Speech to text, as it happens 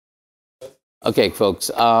Okay,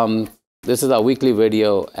 folks, this is our weekly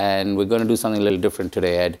video, and we're going to do something a little different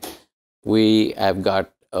today, Ed. We have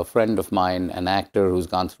got a friend of mine, an actor who's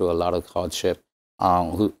gone through a lot of hardship,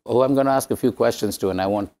 who I'm going to ask a few questions to, and I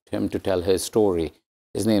want him to tell his story.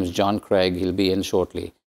 His name is John Craig. He'll be in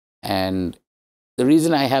shortly. And the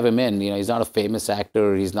reason I have him in, he's not a famous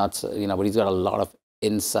actor, he's not, but he's got a lot of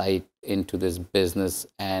insight into this business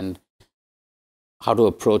and how to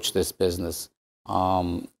approach this business.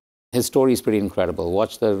 His story is pretty incredible.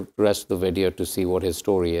 Watch the rest of the video to see what his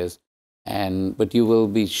story is. But you will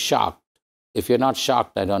be shocked. If you're not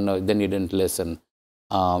shocked, I don't know, then you didn't listen.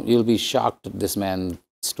 You'll be shocked at this man's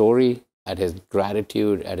story, at his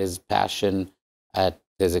gratitude, at his passion, at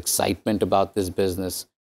his excitement about this business.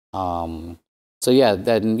 So yeah,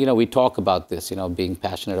 then, we talk about this, being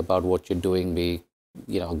passionate about what you're doing, be,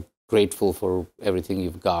 grateful for everything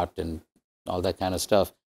you've got and all that kind of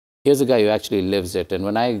stuff. Here's a guy who actually lives it. And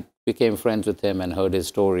when I became friends with him and heard his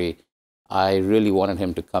story, I really wanted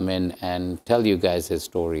him to come in and tell you guys his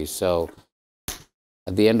story. So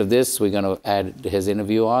at the end of this, we're going to add his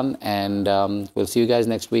interview on, and we'll see you guys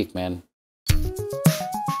next week, man.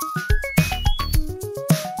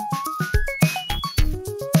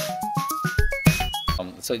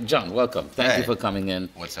 So, John, welcome. Thank you for coming in.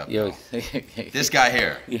 What's up? This guy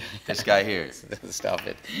here. This guy here. Stop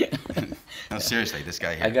it. No, seriously, this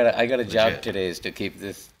guy here. I got a job today is to keep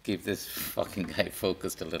this fucking guy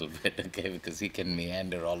focused a little bit, okay? Because he can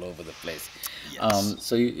meander all over the place.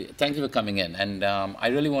 Yes. Thank you for coming in, and I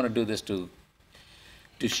really want to do this to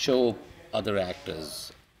show other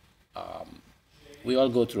actors. We all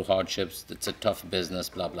go through hardships. It's a tough business,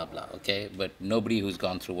 blah, blah, blah, okay? But nobody who's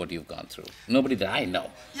gone through what you've gone through. Nobody that I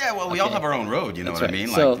know. Yeah, well, we all have our own road, you know what I mean?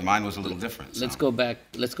 So, like, mine was a little different. So. Let's go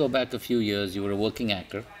back a few years. You were a working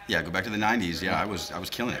actor. Yeah, go back to the 90s. Yeah, I was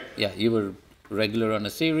killing it. Yeah, you were regular on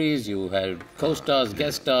a series. You had co-stars,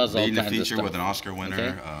 guest stars, all kinds of stuff. Leading a feature with an Oscar winner,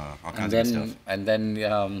 okay? All kinds of stuff. And then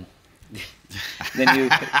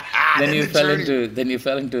you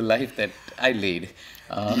fell into life that I lead.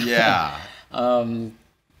 Yeah.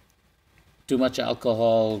 Too much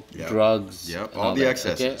alcohol, drugs. Yep, all the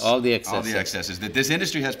excesses. Okay? All the excesses. All the excesses that this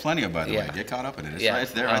industry has plenty of, by the way. Get caught up in it. It's right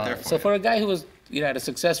there for so you. for a guy who was, had a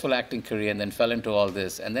successful acting career and then fell into all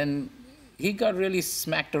this, and then he got really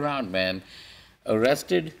smacked around, man.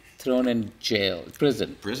 Arrested, thrown in jail,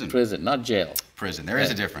 prison, not jail. Prison. There is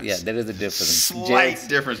a difference. Yeah, there is a difference. Slight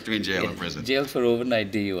difference between jail and prison. Jail for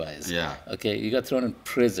overnight DUIs. Yeah. Okay, you got thrown in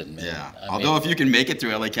prison, man. Yeah. Although if you can make it through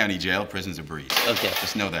LA County Jail, prison's a breeze. Okay.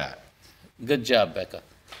 Just know that. Good job, Becca.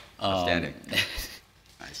 Outstanding.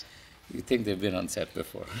 Nice. You think they've been on set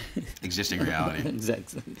before. Existing reality.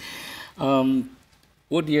 Exactly.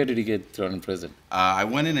 What year did you get thrown in prison? I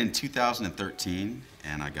went in 2013,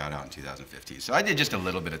 and I got out in 2015. So I did just a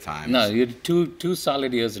little bit of time. No, you had two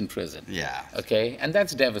solid years in prison. Yeah. Okay, and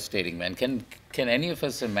that's devastating, man. Can any of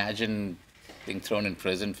us imagine being thrown in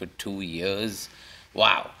prison for 2 years?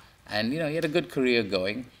 Wow. And, he had a good career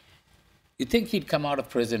going. You think he'd come out of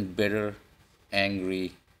prison bitter,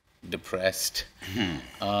 angry, depressed,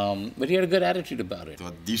 but he had a good attitude about it.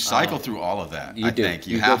 Well, you cycle through all of that. You do. Think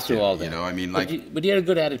you go have through to. all that. I mean, but you had a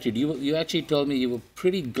good attitude. You actually told me you were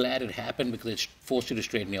pretty glad it happened because it forced you to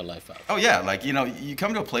straighten your life out. Oh yeah, you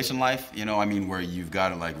come to a place in life, where you've got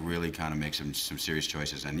to really kind of make some serious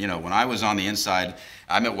choices. And when I was on the inside,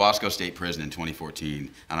 I'm at Wasco State Prison in 2014,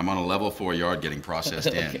 and I'm on a level 4 yard getting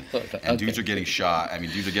processed in, and dudes are getting shot.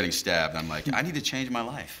 Dudes are getting stabbed. I'm like, I need to change my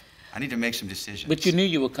life. I need to make some decisions. But you knew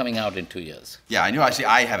you were coming out in 2 years. Yeah, I knew.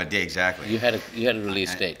 I have a day exactly. You had a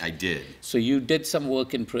release date. I did. So you did some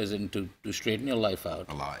work in prison to straighten your life out.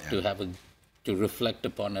 A lot, yeah. To reflect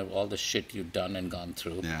upon all the shit you've done and gone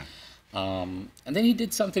through. Yeah. And then he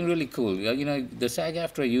did something really cool. The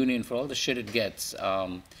SAG-AFTRA union, for all the shit it gets.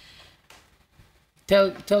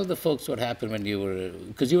 Tell the folks what happened when you were,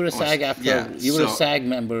 because you were a SAG-AFTRA, you were a SAG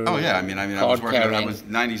member. Oh yeah, I was working. I was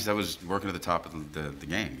 90s. I was working at the top of the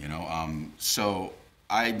game, So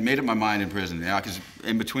I made up my mind in prison, because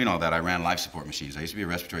in between all that, I ran life support machines. I used to be a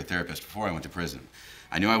respiratory therapist before I went to prison.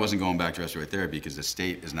 I knew I wasn't going back to respiratory therapy because the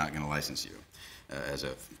state is not going to license you as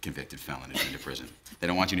a convicted felon into prison. They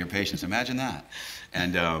don't want you near patients. Imagine that.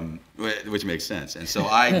 And which makes sense. And so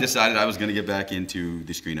I decided I was going to get back into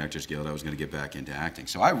the Screen Actors Guild. I was going to get back into acting.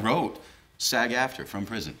 So I wrote SAG-AFTRA from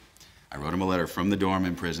prison. I wrote them a letter from the dorm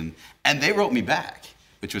in prison, and they wrote me back.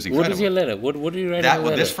 which was incredible. What is your letter? What do you write in the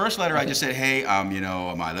letter? This first letter, I just said, hey, you know,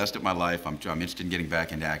 I messed up my life. I'm interested in getting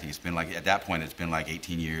back into acting. It's been like, at that point, it's been like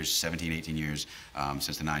 18 years, 17, 18 years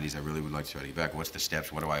since the 90s. I really would like to try to get back. What's the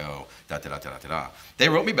steps? What do I owe? Da, da, da, da, da, da. They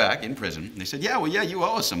wrote me back in prison. And they said, yeah, well, yeah, you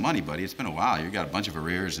owe us some money, buddy. It's been a while. You got a bunch of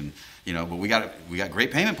arrears, and, you know, but we got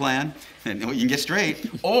great payment plan, and you can get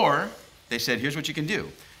straight. Or they said, here's what you can do.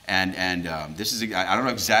 And this is, I don't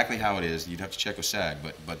know exactly how it is. You'd have to check with SAG,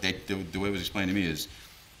 but the way it was explained to me is,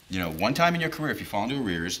 you know, one time in your career, if you fall into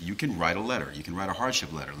arrears, you can write a letter. You can write a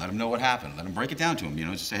hardship letter. Let them know what happened. Let them break it down to them. You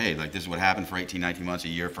know, just say, hey, like, this is what happened for 18, 19 months, a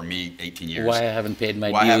year, for me, 18 years. Why I haven't paid my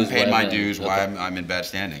dues. Why I haven't paid my dues, why I'm in bad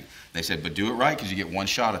standing. They said, but do it right, because you get one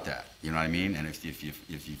shot at that. You know what I mean? And if you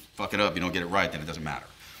fuck it up, you don't get it right, then it doesn't matter.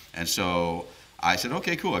 And so I said,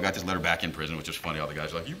 okay, cool. I got this letter back in prison, which was funny. All the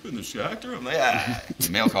guys were like, you've been the SAG-AFTRA? I'm like, ah. The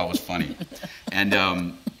mail call was funny.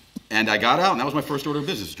 And I got out, and that was my first order of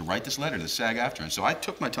business, to write this letter to the SAG-AFTRA. And so I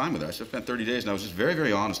took my time with it. I spent 30 days, and I was just very,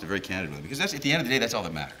 very honest and very candid with it. Because that's, at the end of the day, that's all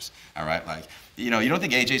that matters. All right? Like, you know, you don't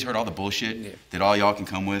think AJ's heard all the bullshit that all y'all can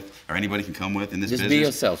come with, or anybody can come with in this business? Just be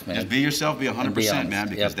yourself, man. Just be yourself, be 100%, man,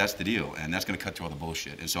 because that's the deal. And that's going to cut through all the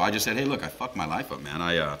bullshit. And so I just said, hey, look, I fucked my life up,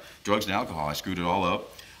 man. Drugs and alcohol, I screwed it all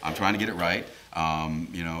up. I'm trying to get it right,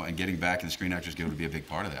 you know, and getting back in the Screen Actors Guild would be a big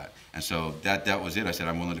part of that. And so that was it. I said,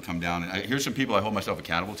 I'm willing to come down. And here's some people I hold myself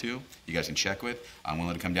accountable to, you guys can check with. I'm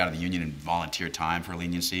willing to come down to the union and volunteer time for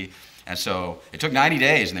leniency. And so it took 90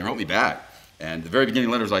 days, and they wrote me back. And the very beginning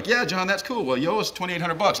letter was like, yeah, John, that's cool. Well, you owe us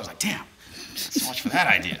 $2,800. I was like, damn, so much for that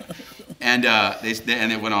idea. And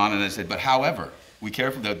they went on, and they said, but however, we care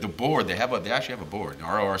for the board. They actually have a board,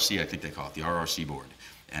 RORC, I think they call it, the RORC board.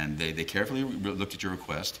 And they carefully looked at your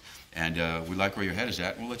request, and we like where your head is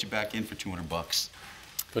at. We'll let you back in for $200.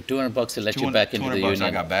 For $200 to let you back into the union. I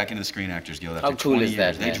got back into the Screen Actors Guild after how cool 20 is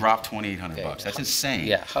that, years. man? They dropped $2,800. That's insane.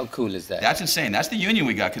 Yeah, how cool is that? That's insane. That's the union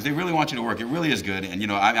we got, because they really want you to work. It really is good. And you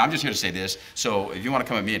know, I'm just here to say this. So if you want to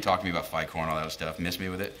come at me and talk to me about fight core and all that stuff, miss me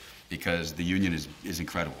with it, because the union is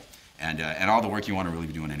incredible. And all the work you want to really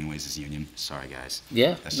be doing anyways is union. Sorry, guys.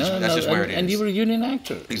 Yeah. That's just where it is. And you were a union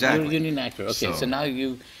actor. Exactly. You were a union actor. Okay, so now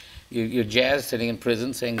you're jazzed, sitting in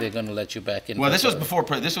prison, saying they're going to let you back in. Well, this was before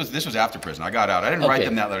prison. This was after prison. I got out. I didn't write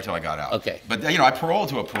them that letter until I got out. Okay. But you know, I paroled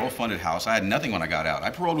to a parole-funded house. I had nothing when I got out. I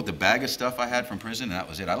paroled with the bag of stuff I had from prison, and that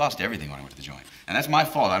was it. I lost everything when I went to the joint, and that's my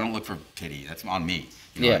fault. I don't look for pity. That's on me.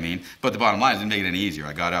 You know what I mean? But the bottom line is, it didn't make it any easier.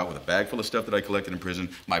 I got out with a bag full of stuff that I collected in prison.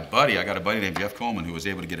 I got a buddy named Jeff Coleman who was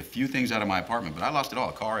able to get a few things out of my apartment, but I lost it all.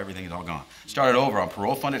 The car, everything is all gone. Started over on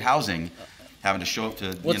parole-funded housing, having to show up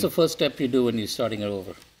to. What's the first step you do when you're starting it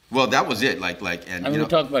over? Well, that was it. And I mean, we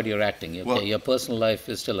talk about your acting. Okay, well, your personal life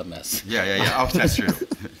is still a mess. Yeah. Oh, that's true.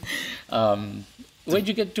 Where'd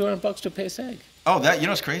you get $200 to pay SAG? Oh, you know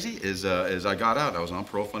what's crazy is I got out. I was on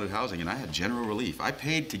parole-funded housing, and I had general relief. I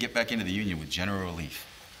paid to get back into the union with general relief.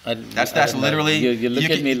 That's literally. You look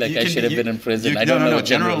at me like I should have been in prison. No.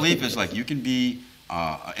 General relief is like, you can be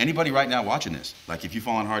anybody right now watching this. Like, if you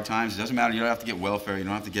fall on hard times, it doesn't matter. You don't have to get welfare. You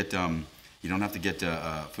don't have to get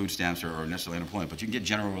food stamps or necessarily unemployment, but you can get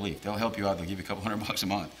general relief. They'll help you out. They'll give you a couple $100 a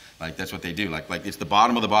month. Like, that's what they do. Like it's the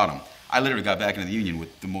bottom of the bottom. I literally got back into the union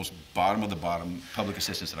with the most bottom of the bottom public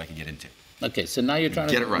assistance that I could get into. Okay, so now you're trying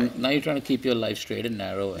to get it right. Now you're trying to keep your life straight and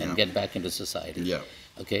narrow and get back into society. Yeah.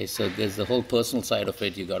 Okay, so there's the whole personal side of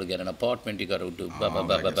it. You got to get an apartment. You got to do blah blah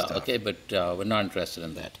blah blah blah. Okay, but we're not interested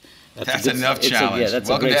in that. That's enough challenge. That's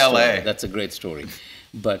Welcome a great to LA. Story. That's a great story.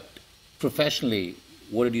 But professionally,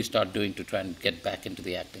 what did you start doing to try and get back into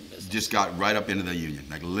the acting business? Just got right up into the union,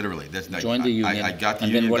 like literally. Joined the union. I got the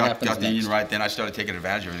and union. Then what got the union next? right. Then I started taking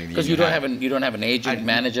advantage of everything. Because you don't have an agent,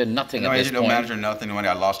 manager, nothing at this point. No manager, nothing.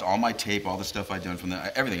 I lost all my tape, all the stuff I'd done from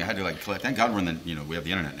everything. I had to collect. Thank God we have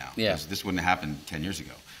the internet now. Yeah. This wouldn't have happened 10 years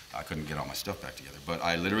ago. I couldn't get all my stuff back together. But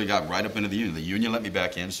I literally got right up into the union. The union let me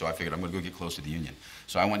back in, so I figured I'm going to go get close to the union.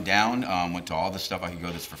 So I went down, went to all the stuff I could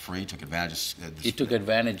go that's for free, took advantage of You took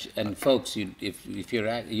advantage, and folks, if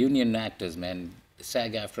you're union actors, man,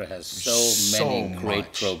 SAG-AFTRA has so many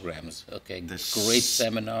great programs, okay? Great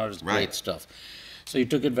seminars, great stuff. So you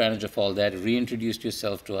took advantage of all that, reintroduced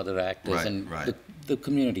yourself to other actors and the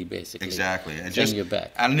community, basically. Exactly, and then you're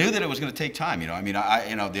back. I knew that it was going to take time. The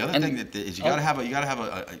other thing is you got to have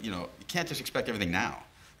a you can't just expect everything now.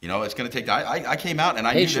 It's going to take. I came out and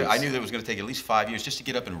I knew that it was going to take at least 5 years just to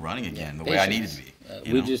get up and running again the way I needed to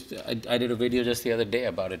be. I did a video just the other day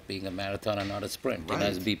about it being a marathon and not a sprint.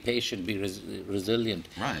 Right. Be patient, be resilient.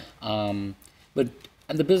 Right. And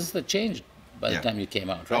the business that changed by the time you came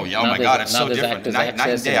out, right? Oh yeah, oh my God, it's so different. Night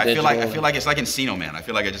and day. I feel like it's like Encino Man. I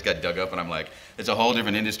feel like I just got dug up and I'm like, it's a whole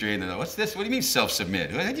different industry. And they're like, what's this? What do you mean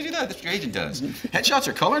self-submit? How did you do that? That's what your agent does. Headshots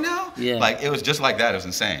are color now? Yeah. Like, it was just like that. It was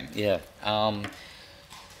insane. Yeah.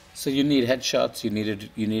 So you need headshots. You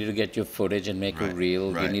needed to get your footage and make a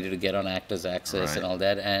reel. You needed to get on Actors Access and all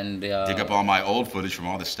that, and dig up all my old footage from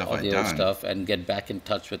all the stuff I'd done. Old stuff, and get back in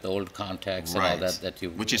touch with old contacts and all that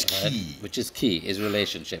you. Which is key. Which is key is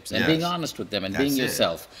relationships and being honest with them and being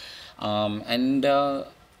yourself, the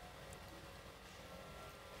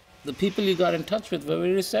people you got in touch with were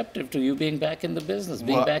very receptive to you being back in the business,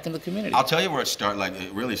 being back in the community. I'll tell you where it started. Like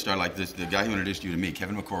it really started like this. The guy who introduced you to me,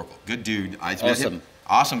 Kevin McCorkle, good dude. Awesome.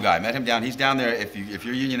 Awesome guy. Met him down. He's down there. If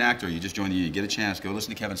you're a union actor, you just joined the union, get a chance, go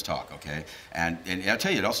listen to Kevin's talk, okay? And I'll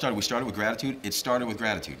tell you, it all started. We started with gratitude. It started with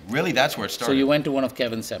gratitude. Really, that's where it started. So you went to one of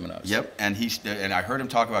Kevin's seminars. Yep. And I heard him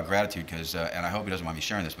talk about gratitude because, and I hope he doesn't mind me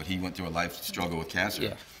sharing this, but he went through a life struggle with cancer.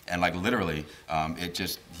 Yeah. And like literally,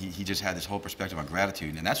 he just had this whole perspective on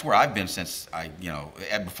gratitude, and that's where I've been since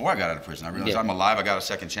before I got out of prison. I realized I'm alive. I got a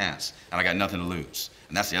second chance, and I got nothing to lose.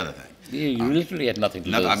 And that's the other thing. Yeah, you literally had nothing to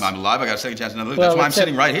lose. I'm alive. I got a second chance, and nothing to lose. That's why I'm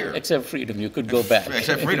sitting right here. Except freedom, you could go back.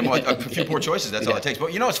 Except freedom, a few poor choices. That's all it takes.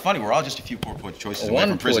 But you know, it's funny. We're all just a few poor choices away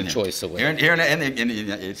from prison. One poor choice away. Here, and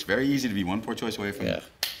it's very easy to be one poor choice away from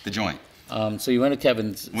the joint. So you went to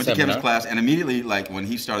Kevin's seminar. To Kevin's class, and immediately, like when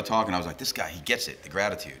he started talking, I was like, this guy, he gets it, the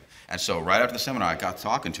gratitude. And so right after the seminar, I got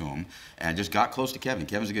talking to him and just got close to Kevin.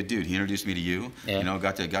 Kevin's a good dude. He introduced me to you. Yeah. You know,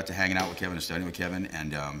 got to hanging out with Kevin and studying with Kevin,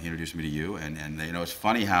 and he introduced me to you. And you know, it's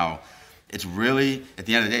funny how it's really, at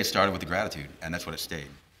the end of the day, it started with the gratitude, and that's what it stayed,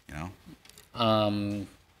 you know?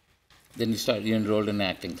 Then you enrolled in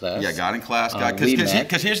acting class. Yeah, got in class.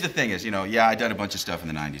 Because here's the thing is, you know, I've done a bunch of stuff in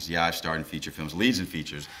the 90s. Yeah, I've starred in feature films, leads in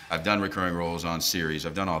features. I've done recurring roles on series.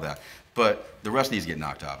 I've done all that. But the rest needs to get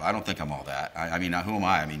knocked off. I don't think I'm all that. I mean, who am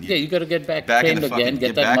I? I mean, you got to get back trained again,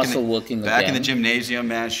 get that muscle working again. Back in the gymnasium,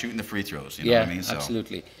 man, shooting the free throws. You know what I mean? So.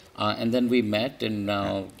 Absolutely. And then we met, and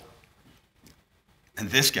now... And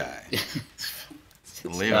this guy. It's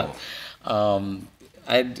unbelievable.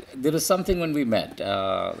 There was something when we met.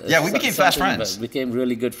 We became fast friends. We became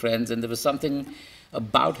really good friends, and there was something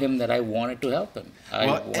about him that I wanted to help him. I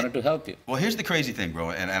wanted to help you. Well, here's the crazy thing,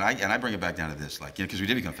 bro, and I bring it back down to this, like, you know, because we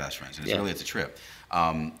did become fast friends, and it's a trip.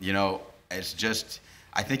 You know, it's just,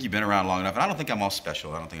 I think you've been around long enough, and I don't think I'm all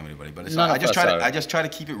special. I don't think I'm anybody, but I just try to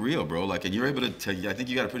keep it real, bro. Like, and you're able to. I think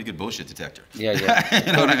you got a pretty good bullshit detector. Yeah, yeah.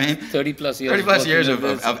 You know what I mean? 30 plus years. 30 plus years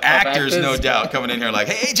of actors, no doubt, coming in here like,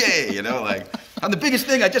 hey, AJ, you know, like, I'm the biggest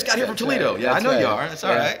thing. I just got here from Toledo. Yeah, I know you are. That's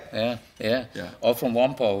all right. Yeah. Or from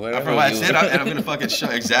Wampa, wherever that's it. And I'm gonna fucking show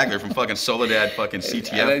exactly from fucking Soledad, fucking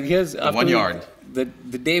CTF. 1 yard. The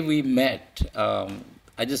day we met,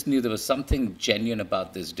 I just knew there was something genuine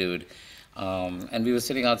about this dude. And we were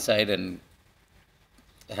sitting outside and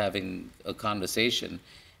having a conversation,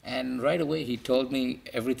 and right away he told me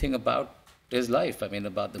everything about his life. I mean,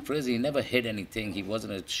 about the prison. He never hid anything. He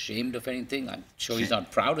wasn't ashamed of anything. I'm sure he's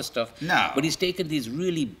not proud of stuff. No. But he's taken these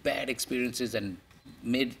really bad experiences and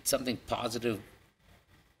made something positive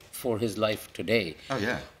for his life today. Oh,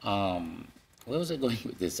 yeah. Where was I going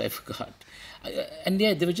with this? I forgot.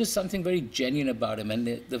 There was just something very genuine about him. And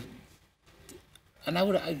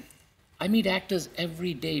I meet actors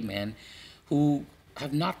every day, man, who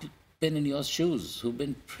have not been in your shoes, who've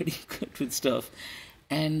been pretty good with stuff,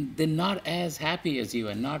 and they're not as happy as you,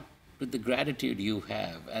 and not with the gratitude you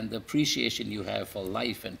have and the appreciation you have for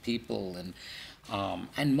life and people and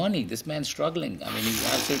money. This man's struggling. I mean,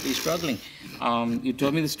 he's absolutely struggling. You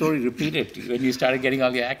told me the story. Repeat it when you started getting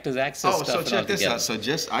all your Actors Access stuff. Oh, so check this out. So we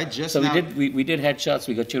did headshots.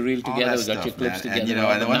 We got your reel together. We got your clips together. And, you know,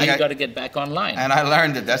 and now you got to get back online. And I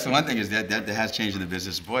learned that's the one thing is that has changed in the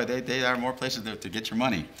business. Boy, there are more places to get your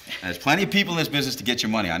money. And there's plenty of people in this business to get your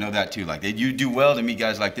money. I know that too. Like you do well to meet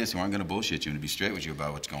guys like this who aren't going to bullshit you and to be straight with you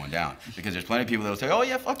about what's going down. Because there's plenty of people that'll say, oh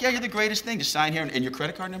yeah, fuck yeah, you're the greatest thing. Just sign here and your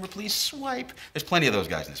credit card number, please swipe. There's plenty of those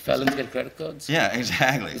guys in this business. Felons get credit cards? Yeah,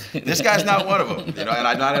 exactly. This guy's not one of them. You know, and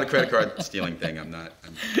I'm not at a credit card stealing thing. I'm a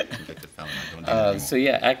convicted felon. I don't do that anymore. So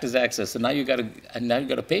yeah, Actors Access. So now you got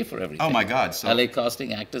to pay for everything. Oh my God! So LA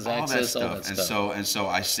Costing, Actors Access, all that stuff. And so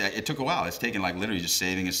I said it took a while. It's taken like literally just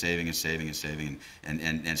saving and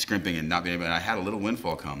scrimping and not being able. And I had a little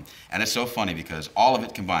windfall come. And it's so funny because all of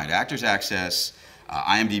it combined: Actors Access,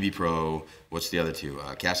 IMDb Pro. What's the other two?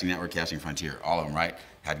 Casting Network, Casting Frontier. All of them, right?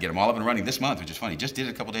 Had to get them all up and running this month, which is funny. Just did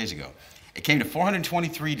it a couple days ago. It came to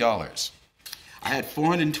 $423. I had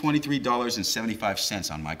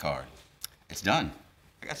 $423.75 on my card. It's done.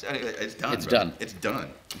 It's done. It's done. It's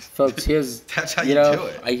done. Folks, here's that's how you do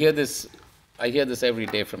it. I hear this I hear this every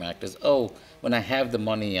day from actors. Oh, when I have the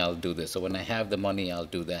money, I'll do this. Or when I have the money, I'll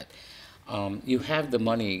do that. You have the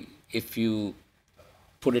money if you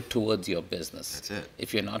put it towards your business. That's it.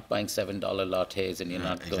 If you're not buying $7 lattes and you're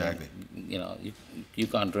not going, you know, you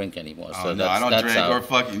can't drink anymore. Oh, so no, I don't drink out. or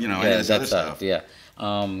fucking, you know, any of this other stuff. Yeah.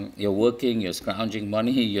 You're working, you're scrounging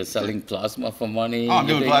money, you're selling plasma for money. Oh, I'm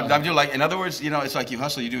doing like, in other words, you know, it's like you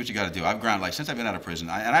hustle, you do what you got to do. I've ground, like, since I've been out of prison,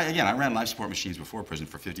 I ran life support machines before prison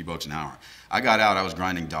for $50 an hour. I got out, I was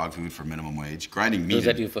grinding dog food for minimum wage, grinding meat. Was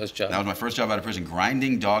that your first job? That was my first job out of prison,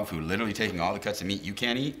 grinding dog food, literally taking all the cuts of meat you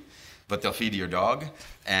can't eat, but they'll feed to your dog,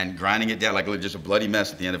 and grinding it down, like just a bloody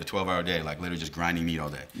mess at the end of a 12-hour day, like literally just grinding meat all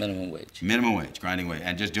day. Minimum wage. Minimum wage, grinding away,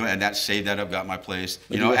 and just doing it, and that saved that up, got my place.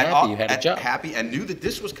 But you know, happy, you had a job. Happy, and knew that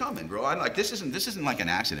this was coming, bro. I like this isn't like an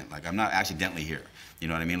accident. Like I'm not accidentally here. You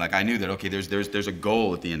know what I mean? Like I knew that okay, there's a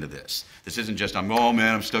goal at the end of this. This isn't just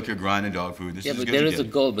I'm stuck here grinding dog food. This yeah, is but good there is a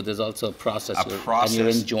goal, but there's also a process. And you're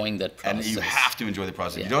enjoying that process. And you have to enjoy the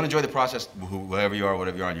process. Yeah. If you don't enjoy the process, whoever you are,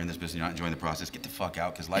 whatever you are, and you're in this business, you're not enjoying the process, get the fuck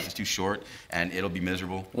out because life is too short and it'll be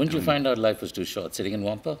miserable. When did you find out life was too short? Sitting in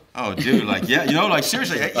Wampa? Oh, dude, like, yeah, you know, like,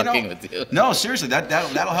 seriously, you know, with you. No, seriously,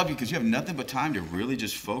 that'll help you because you have nothing but time to really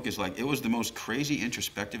just focus. Like, it was the most crazy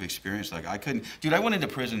introspective experience. Like, I went into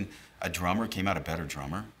prison, a drummer came out a better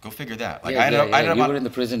drummer. Go figure that. Like, you were in the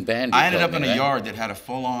prison band. I ended up in a yard that had a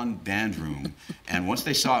full-on band room, and once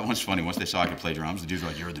they saw I could play drums, the dudes were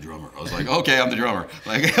like, "You're the drummer." I was like, "Okay, I'm the drummer."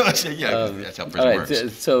 Like, yeah, that's how prison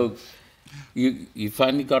works. So, you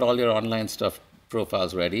finally got all your online stuff.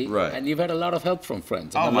 Profiles ready, right? And you've had a lot of help from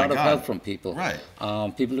friends, and a lot of help from people, right?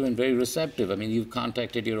 People have been very receptive. I mean, you've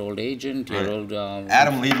contacted your old agent, your old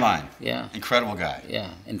Adam Liedline, yeah, incredible guy. Yeah,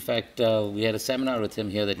 in fact, we had a seminar with him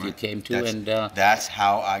here that you came to, and that's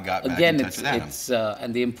how I got back in touch with Adam.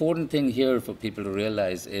 And the important thing here for people to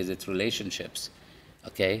realize is it's relationships.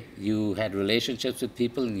 Okay, you had relationships with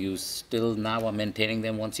people, and you still now are maintaining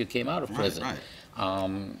them once you came out of prison. Right.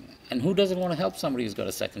 And who doesn't want to help somebody who's got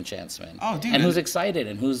a second chance, man? Oh, dude. And who's excited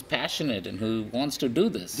and who's passionate and who wants to do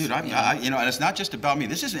this. Dude, and it's not just about me.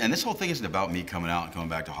 This whole thing isn't about me coming out and coming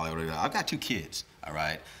back to Hollywood. I've got 2 kids, all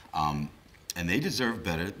right? And they deserve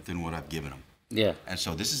better than what I've given them. Yeah. And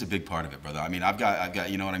so this is a big part of it, brother. I mean, I've got,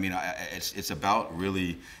 you know what I mean? It's about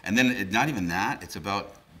really, and then not even that, it's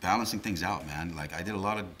about balancing things out, man. Like I did a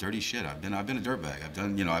lot of dirty shit. I've been a dirtbag. I've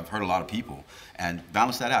done, you know, I've hurt a lot of people, and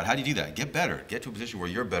balance that out. How do you do that? Get better. Get to a position where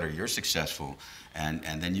you're better, you're successful, and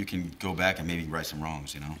then you can go back and maybe right some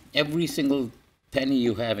wrongs. You know. Every single penny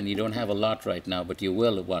you have, and you don't have a lot right now, but you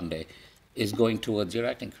will one day, is going towards your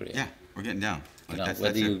acting career. Yeah, we're getting down. You know,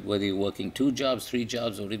 whether you're working 2 jobs, 3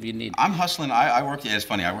 jobs, whatever you need. I'm hustling. I work. Yeah, it's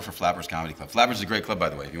funny. I work for Flappers Comedy Club. Flappers is a great club, by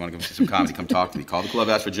the way. If you want to go see some comedy, come talk to me. Call the club.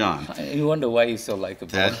 Ask for John. You wonder why he's so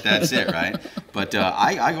likable. That's it, right? But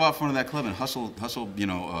I go out front of that club and hustle. You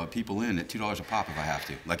know, people in at $2 a pop if I have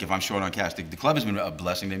to. Like if I'm short on cash. The club has been a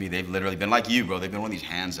blessing to me. They've literally been like you, bro. They've been one of these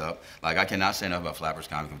hands up. Like I cannot say enough about Flappers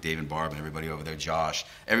Comedy Club. Dave and Barb and everybody over there. Josh.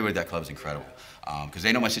 Everybody at that club is incredible. Because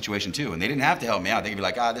they know my situation too, and they didn't have to help me out. They could be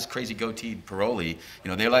like, this crazy goateed parolee. You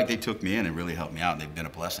know, they took me in and really helped me out, and they've been a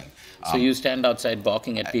blessing. So you stand outside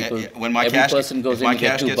balking at people. When my every cash, person goes in, you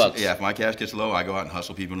get $2. Yeah, if my cash gets low, I go out and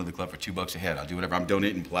hustle people into the club for $2 a head. I'll do whatever. I'm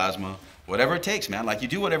donating plasma, whatever it takes, man. Like you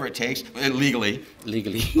do whatever it takes legally.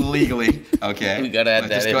 Legally. Okay. We gotta add that.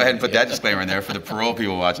 Just go ahead and put that disclaimer in there for the parole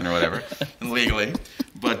people watching or whatever. Legally,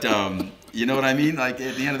 but you know what I mean? Like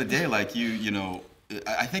at the end of the day, like you know.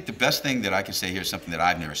 I think the best thing that I can say here is something that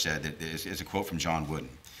I've never said. That is a quote from John Wooden.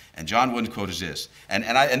 And John Wooden's quote is this.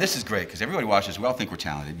 And this is great because everybody watches. We all think we're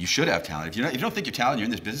talented. You should have talent. If you don't think you're talented, you're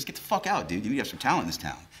in this business. Get the fuck out, dude. You need to have some talent in this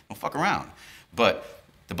town. Don't fuck around. But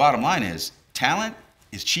the bottom line is, talent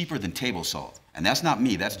is cheaper than table salt. And that's not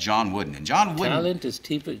me. That's John Wooden. And John Wooden. Talent is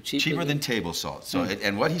cheaper than table salt. So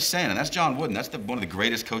and what he's saying, and that's John Wooden. That's one of the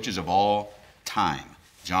greatest coaches of all time.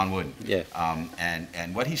 John Wooden. Yeah.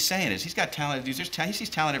 And what he's saying is he's got talented dudes. He sees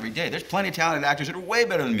talent every day. There's plenty of talented actors that are way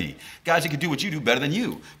better than me. Guys that could do what you do better than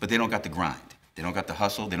you, but they don't got the grind. They don't got the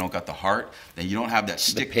hustle. They don't got the heart. Then you don't have that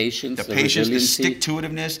the patience, the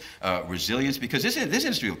stick-to-itiveness, resilience. Because this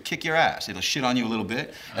industry will kick your ass. It'll shit on you a little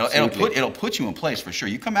bit. It'll put you in place for sure.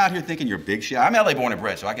 You come out here thinking you're big shit. I'm LA born and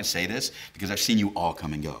bred, so I can say this because I've seen you all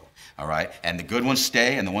come and go. All right, and the good ones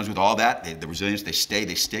stay, and the ones with all that, the resilience, they stay,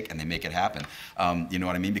 they stick, and they make it happen. You know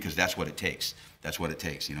what I mean? Because that's what it takes. That's what it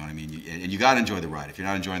takes. You know what I mean? And you got to enjoy the ride. If you're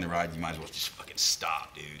not enjoying the ride, you might as well just fucking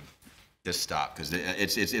stop, dude. Just stop, because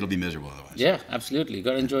it'll be miserable otherwise. Yeah, absolutely. You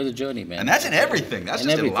got to enjoy the journey, man. And that's in everything. That's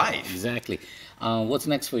just in life. Exactly. What's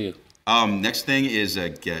next for you? Next thing is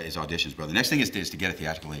auditions, brother. Next thing is to get a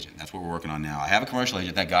theatrical agent. That's what we're working on now. I have a commercial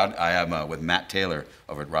agent. Thank God. I am with Matt Taylor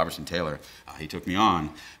over at Robertson Taylor. He took me on.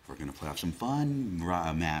 We're going to have some fun,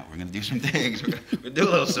 Matt. We're going to do some things. We're going to do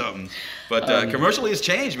a little something. But commercially, it's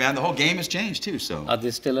changed, man. The whole game has changed, too. So, are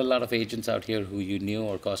there still a lot of agents out here who you knew,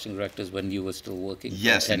 or casting directors, when you were still working?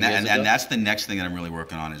 Yes, and that's the next thing that I'm really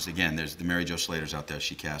working on is, again, there's the Mary Jo Slater's out there.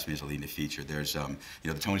 She cast me as a lead in a feature. There's,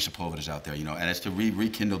 the Tony Sepulveda's out there, and it's to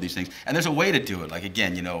rekindle these things. And there's a way to do it. Like,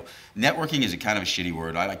 again, networking is a kind of a shitty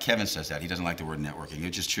word. Kevin says that. He doesn't like the word networking,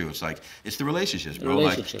 which is true. It's like, it's the relationships, bro.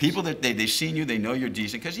 Like, people that they've seen you, they know you're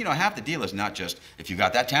decent. Because, half the deal is not just if you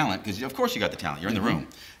got that talent, because of course you got the talent. You're in the room.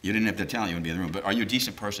 You didn't have the talent, you wouldn't be in the room. But are you a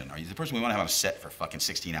decent person? Are you the person we want to have on a set for fucking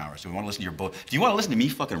 16 hours? Do we want to listen to your bull? Do you want to listen to me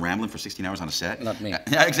fucking rambling for 16 hours on a set? Not me.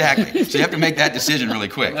 Yeah, exactly. So you have to make that decision really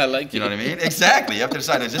quick. I like you. Know what I mean? Exactly. You have to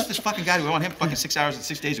decide, is this fucking guy, do we want him fucking 6 hours,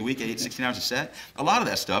 6 days a week, 16 hours a set? A lot of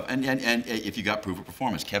that stuff. And if you got proof of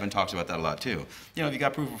performance, Kevin talks about that a lot too. If you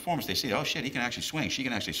got proof of performance, they see, oh shit, he can actually swing, she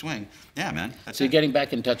can actually swing. Yeah, man. That's so you're getting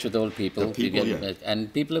back in touch with old people. Yeah.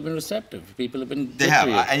 And people have been receptive. People have been. They have.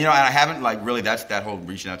 And I haven't really, that's that whole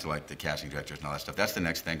reaching out to the casting directors and all that stuff. That's the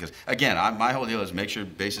next thing. Because again, my whole deal is make sure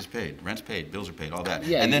base is paid, rent's paid, bills are paid, all that.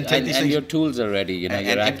 Yeah, and then take these things. And your tools are ready, your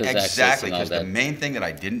actors access exactly, and all that. Because the main thing that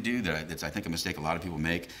I didn't do, that's I think a mistake a lot of people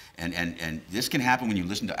make, and this can happen when you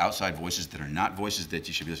listen to outside voices that are not voices that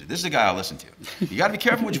you should be listening to. This is the guy I listen to. You got to be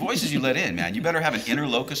careful which voices you let in, man. You better have an inner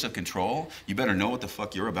locus of control. You better know what the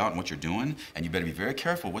fuck you're about and what you're doing, and you better be very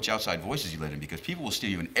careful which outside voices you let in, because people will steer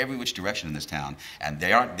you in every which direction in this town, and they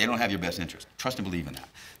don't have your best interest. Trust and believe in that.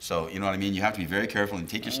 So, you know what I mean? You have to be very careful and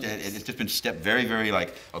take your step. It's just been stepped very, very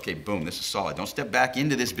okay, boom, this is solid. Don't step back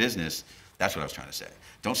into this business. That's what I was trying to say.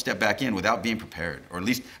 Don't step back in without being prepared, or at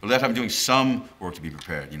least without having doing some work to be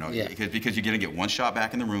prepared, because you're going to get one shot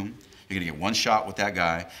back in the room. You're going to get one shot with that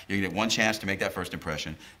guy. You're going to get one chance to make that first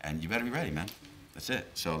impression, and you better be ready, man. That's it.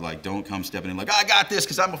 So, don't come stepping in I got this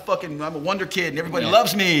because I'm a wonder kid and everybody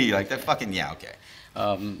loves me. That fucking, okay.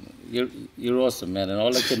 You're awesome, man, and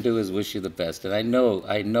all I can do is wish you the best. And I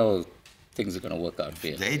know things are going to work out for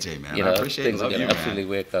you. AJ, man, I appreciate it. Things are going to absolutely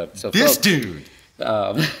work out. So, this dude.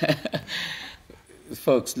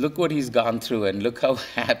 Folks, look what he's gone through, and look how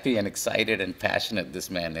happy and excited and passionate this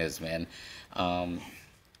man is, man.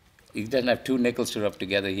 He doesn't have 2 nickels to rub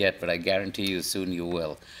together yet, but I guarantee you soon you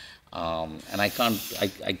will. And I can't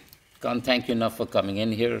thank you enough for coming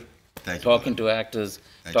in here, talking to actors,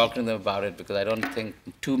 talking to them about it, because I don't think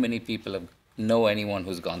too many people know anyone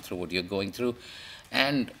who's gone through what you're going through,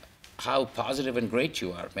 and how positive and great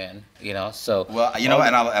you are, man. So. Well,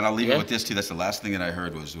 and I'll leave it with this too. That's the last thing that I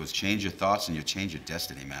heard was change your thoughts and you change your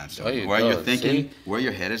destiny, man. So you're thinking, where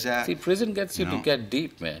your head is at. See, prison gets you to get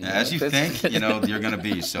deep, man. As you think, you're gonna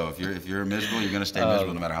be. So if you're miserable, you're gonna stay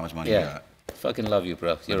miserable no matter how much money you got. Fucking love you,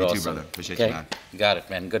 bro. You're love awesome. You too, brother. Appreciate you, man. Got it,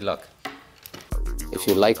 man. Good luck. If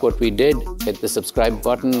you like what we did, hit the subscribe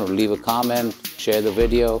button or leave a comment, share the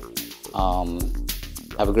video.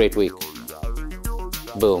 Have a great week.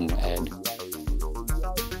 Boom, Ed.